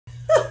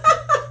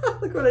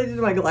Look what I did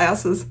to my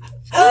glasses.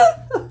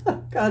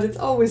 God, it's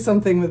always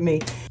something with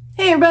me.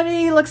 Hey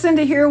everybody,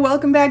 Luxinda here.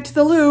 Welcome back to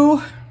the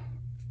loo.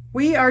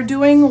 We are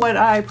doing what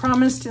I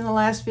promised in the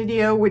last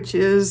video, which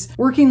is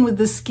working with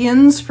the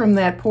skins from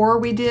that pour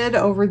we did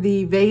over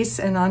the vase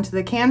and onto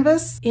the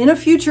canvas. In a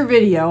future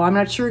video, I'm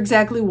not sure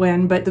exactly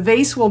when, but the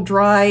vase will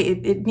dry.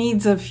 It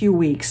needs a few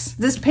weeks.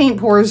 This paint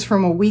pour is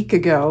from a week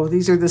ago.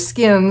 These are the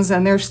skins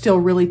and they're still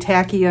really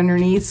tacky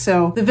underneath,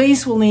 so the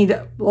vase will need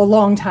a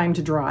long time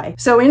to dry.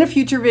 So in a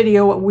future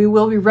video, we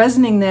will be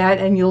resining that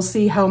and you'll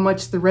see how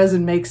much the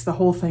resin makes the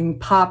whole thing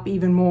pop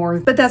even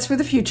more. But that's for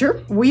the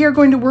future. We are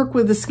going to work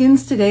with the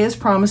skins today as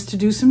promised to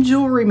do some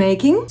jewelry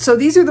making. So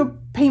these are the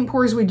paint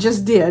pours we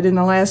just did in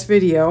the last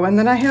video, and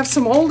then I have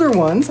some older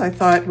ones I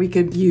thought we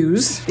could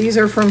use. These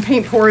are from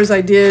paint pours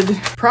I did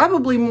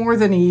probably more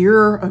than a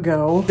year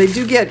ago. They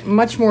do get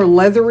much more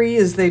leathery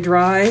as they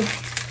dry,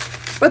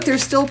 but they're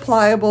still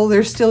pliable,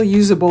 they're still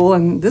usable,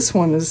 and this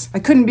one is, I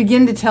couldn't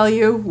begin to tell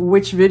you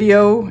which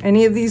video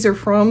any of these are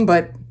from,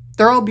 but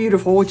they're all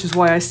beautiful, which is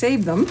why I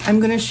saved them. I'm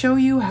going to show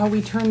you how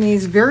we turn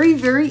these very,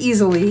 very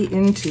easily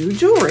into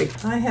jewelry.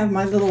 I have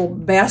my little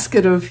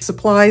basket of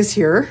supplies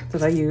here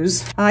that I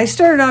use. I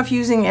started off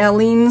using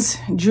Aleene's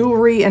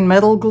jewelry and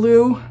metal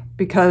glue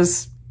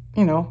because,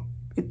 you know,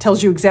 it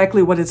tells you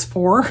exactly what it's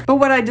for. But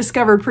what I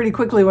discovered pretty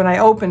quickly when I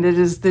opened it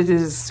is that it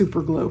is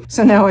super glue.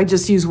 So now I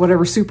just use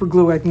whatever super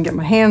glue I can get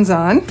my hands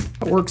on.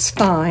 It works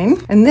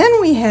fine. And then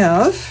we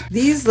have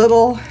these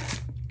little,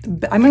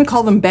 I'm going to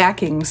call them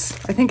backings.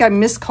 I think I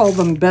miscalled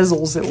them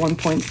bezels at one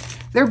point.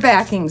 They're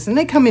backings, and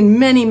they come in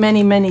many,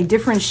 many, many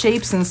different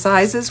shapes and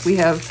sizes. We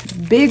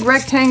have big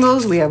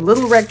rectangles, we have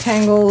little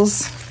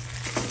rectangles,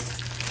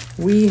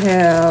 we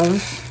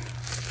have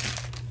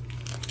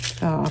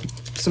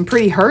some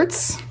pretty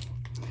hearts,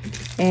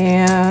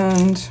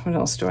 and what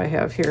else do I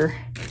have here?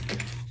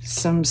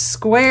 Some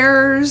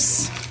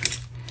squares.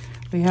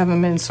 We have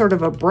them in sort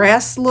of a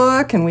brass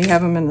look, and we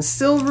have them in the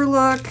silver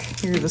look.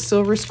 Here are the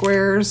silver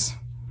squares.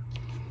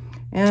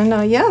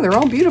 And yeah, they're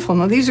all beautiful.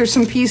 Now these are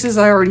some pieces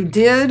I already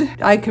did.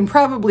 I can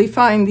probably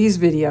find these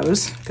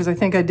videos because I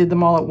think I did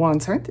them all at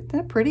once. Aren't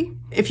that pretty?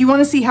 If you want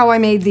to see how I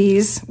made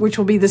these, which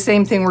will be the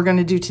same thing we're going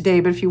to do today,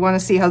 but if you want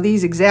to see how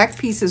these exact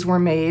pieces were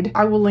made,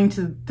 I will link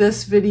to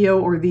this video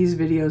or these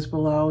videos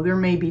below. There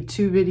may be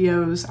two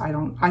videos. I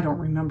don't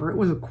remember. It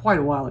was quite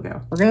a while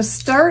ago. We're going to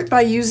start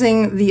by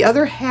using the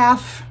other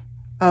half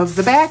of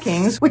the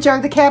backings, which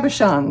are the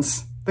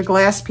cabochons, the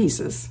glass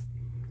pieces.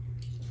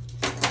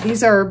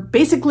 These are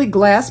basically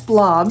glass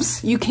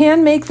blobs. You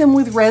can make them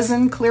with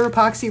resin, clear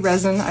epoxy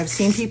resin. I've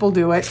seen people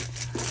do it.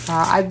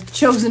 I've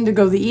chosen to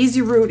go the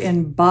easy route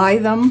and buy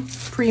them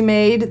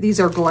pre-made.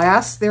 These are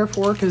glass,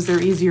 therefore, because they're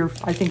easier,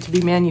 I think, to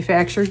be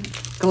manufactured.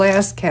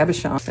 Glass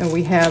cabochon. And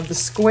we have the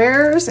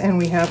squares and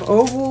we have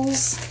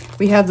ovals.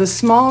 We have the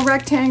small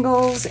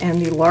rectangles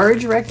and the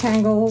large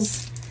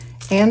rectangles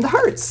and the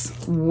hearts.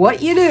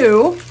 What you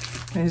do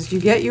is you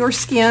get your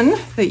skin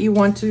that you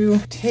want to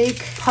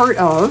take part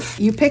of.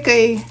 You pick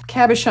a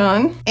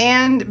cabochon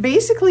and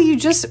basically you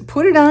just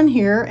put it on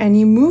here and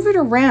you move it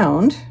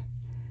around.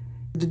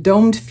 The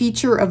domed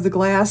feature of the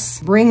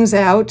glass brings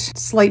out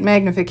slight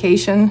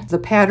magnification, the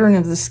pattern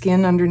of the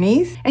skin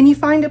underneath, and you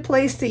find a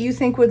place that you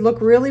think would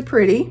look really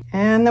pretty,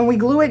 and then we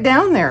glue it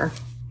down there.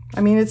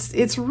 I mean,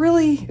 it's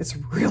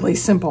really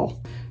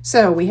simple.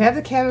 So we have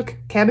the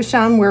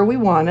cabochon where we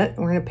want it.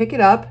 We're gonna pick it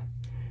up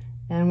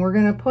and we're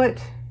gonna put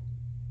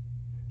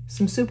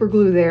some super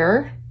glue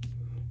there,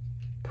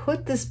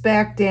 put this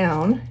back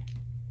down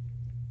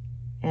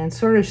and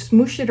sort of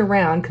smoosh it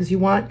around because you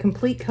want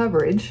complete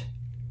coverage.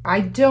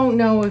 I don't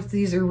know if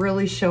these are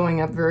really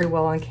showing up very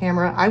well on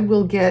camera. I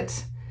will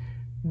get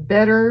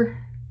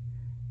better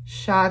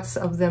shots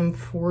of them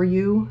for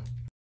you.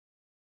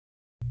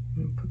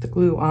 Put the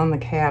glue on the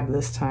cab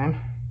this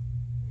time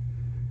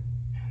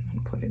and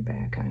then put it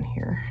back on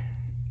here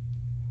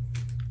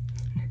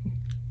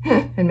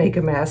and make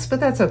a mess, but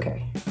that's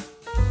okay.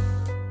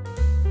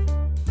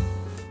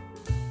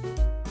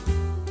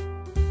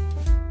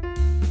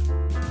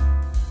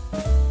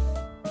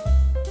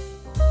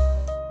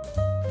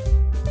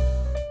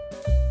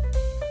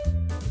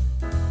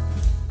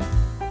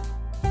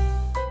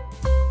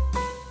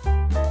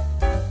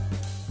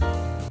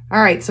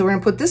 All right, so we're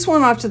gonna put this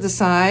one off to the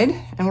side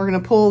and we're gonna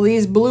pull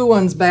these blue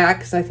ones back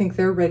because I think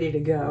they're ready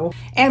to go.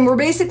 And we're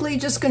basically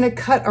just gonna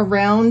cut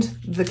around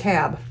the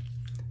cab,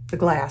 the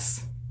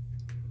glass.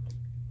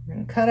 We're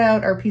gonna cut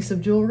out our piece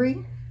of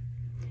jewelry.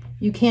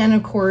 You can,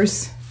 of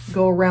course,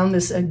 go around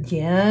this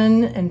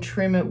again and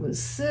trim it with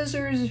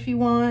scissors if you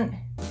want.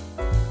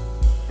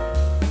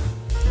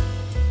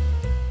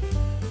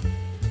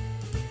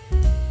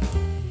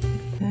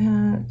 Like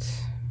that,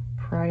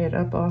 pry it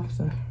up off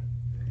the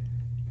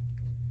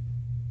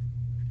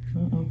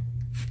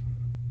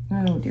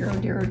oh dear, oh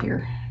dear, oh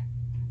dear.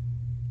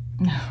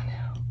 No,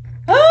 no.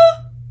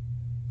 Ah!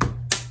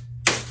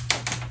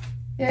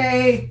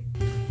 Yay!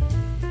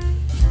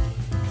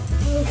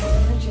 Okay,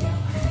 where'd you go?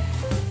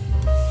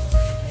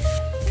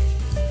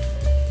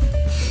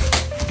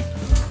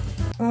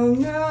 Oh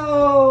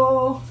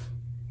no!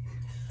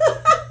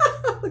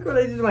 Look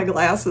what I did to my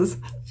glasses.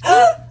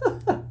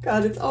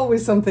 God, it's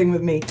always something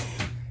with me.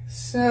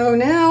 So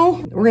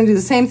now we're gonna do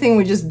the same thing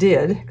we just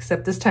did,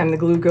 except this time the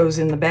glue goes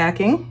in the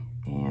backing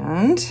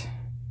and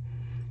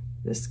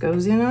this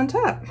goes in on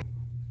top.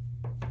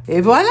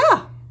 Et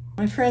voila!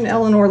 My friend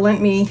Eleanor lent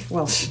me,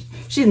 well, she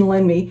didn't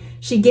lend me,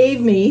 she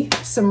gave me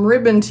some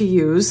ribbon to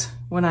use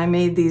when I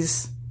made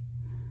these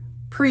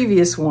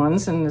previous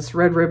ones, and this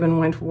red ribbon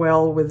went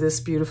well with this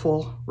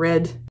beautiful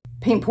red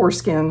paint pour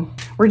skin.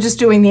 We're just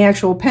doing the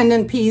actual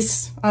pendant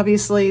piece,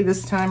 obviously,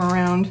 this time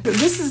around.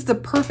 This is the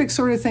perfect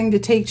sort of thing to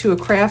take to a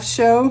craft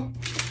show,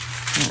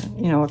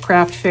 you know, a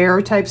craft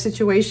fair type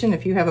situation.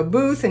 If you have a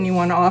booth and you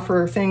want to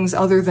offer things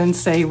other than,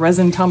 say,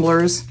 resin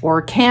tumblers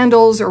or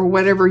candles or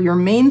whatever your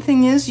main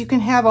thing is, you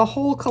can have a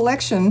whole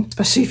collection,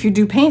 especially if you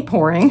do paint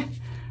pouring,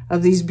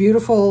 of these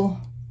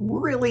beautiful,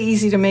 really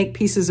easy to make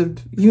pieces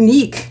of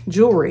unique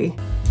jewelry.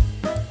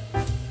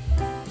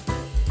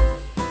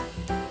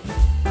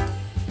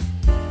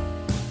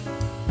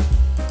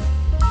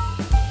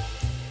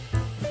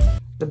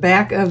 The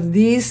back of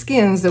these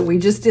skins that we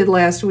just did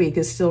last week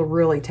is still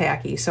really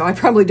tacky, so I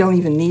probably don't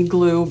even need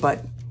glue,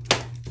 but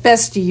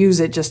best to use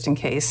it just in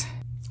case.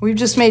 We've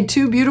just made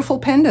two beautiful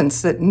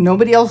pendants that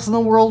nobody else in the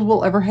world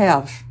will ever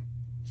have.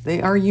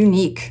 They are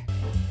unique.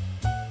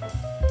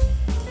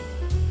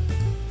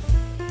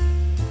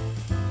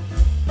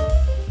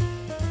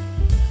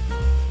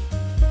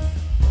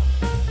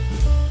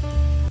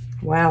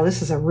 Wow,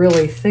 this is a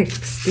really thick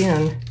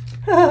skin.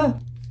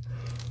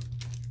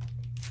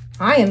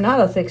 I am not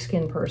a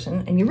thick-skinned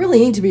person, and you really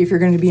need to be if you're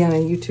going to be on a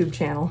YouTube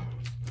channel.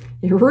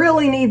 You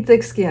really need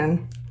thick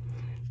skin.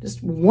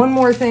 Just one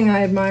more thing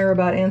I admire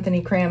about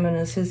Anthony Crammon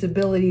is his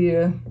ability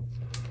to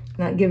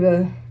not give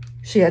a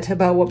shit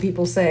about what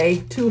people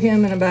say to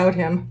him and about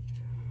him.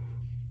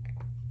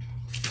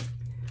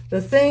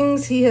 The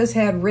things he has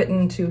had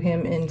written to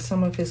him in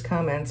some of his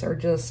comments are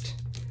just...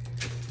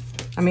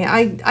 I mean,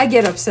 I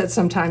get upset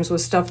sometimes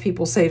with stuff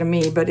people say to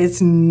me, but it's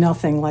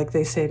nothing like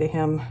they say to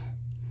him.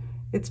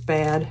 It's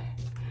bad.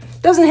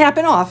 Doesn't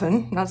happen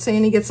often. Not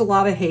saying he gets a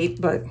lot of hate,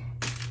 but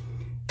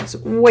it's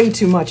way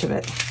too much of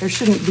it. There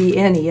shouldn't be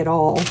any at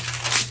all.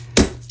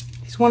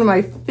 He's one of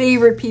my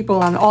favorite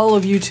people on all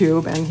of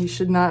YouTube, and he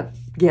should not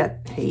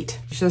get hate.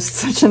 He's just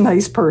such a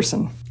nice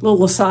person.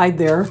 Little aside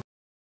there.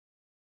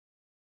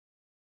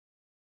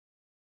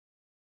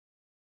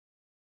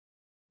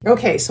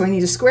 Okay, so I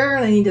need a square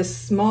and I need a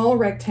small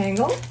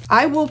rectangle.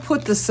 I will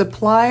put the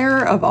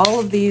supplier of all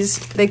of these,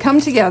 they come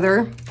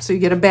together, so you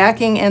get a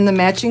backing and the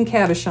matching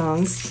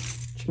cabochons,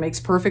 which makes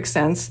perfect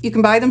sense. You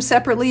can buy them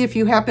separately if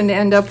you happen to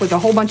end up with a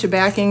whole bunch of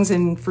backings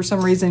and for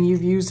some reason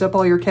you've used up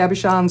all your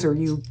cabochons or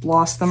you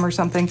lost them or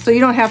something. So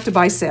you don't have to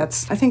buy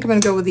sets. I think I'm gonna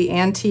go with the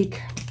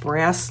antique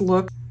brass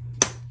look.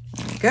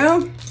 There we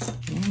go.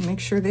 And make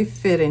sure they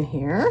fit in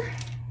here.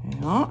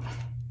 Yeah,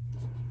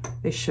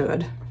 they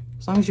should.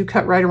 As long as you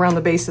cut right around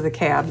the base of the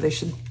cab, they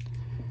should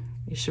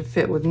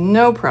fit with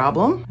no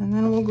problem. And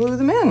then we'll glue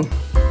them in.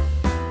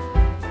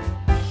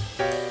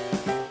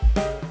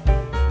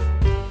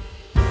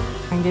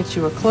 And get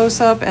you a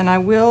close-up,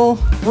 and we're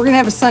gonna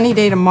have a sunny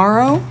day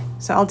tomorrow,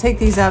 so I'll take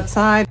these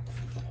outside.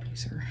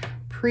 These are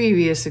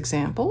previous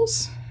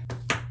examples.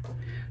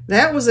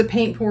 That was a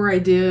paint pour I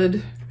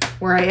did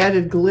where I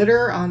added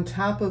glitter on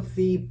top of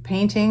the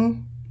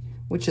painting,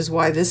 which is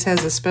why this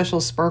has a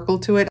special sparkle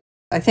to it.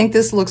 I think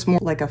this looks more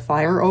like a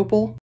fire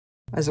opal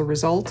as a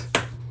result.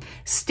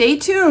 Stay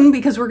tuned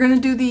because we're gonna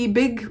do the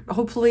big,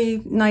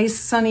 hopefully nice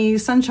sunny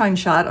sunshine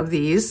shot of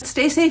these.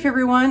 Stay safe,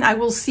 everyone. I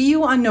will see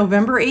you on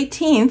November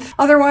 18th.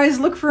 Otherwise,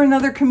 look for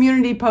another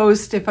community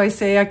post if I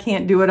say I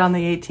can't do it on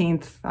the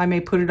 18th. I may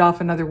put it off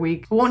another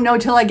week. I won't know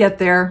till I get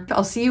there.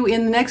 I'll see you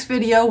in the next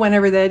video,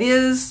 whenever that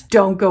is.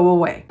 Don't go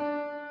away.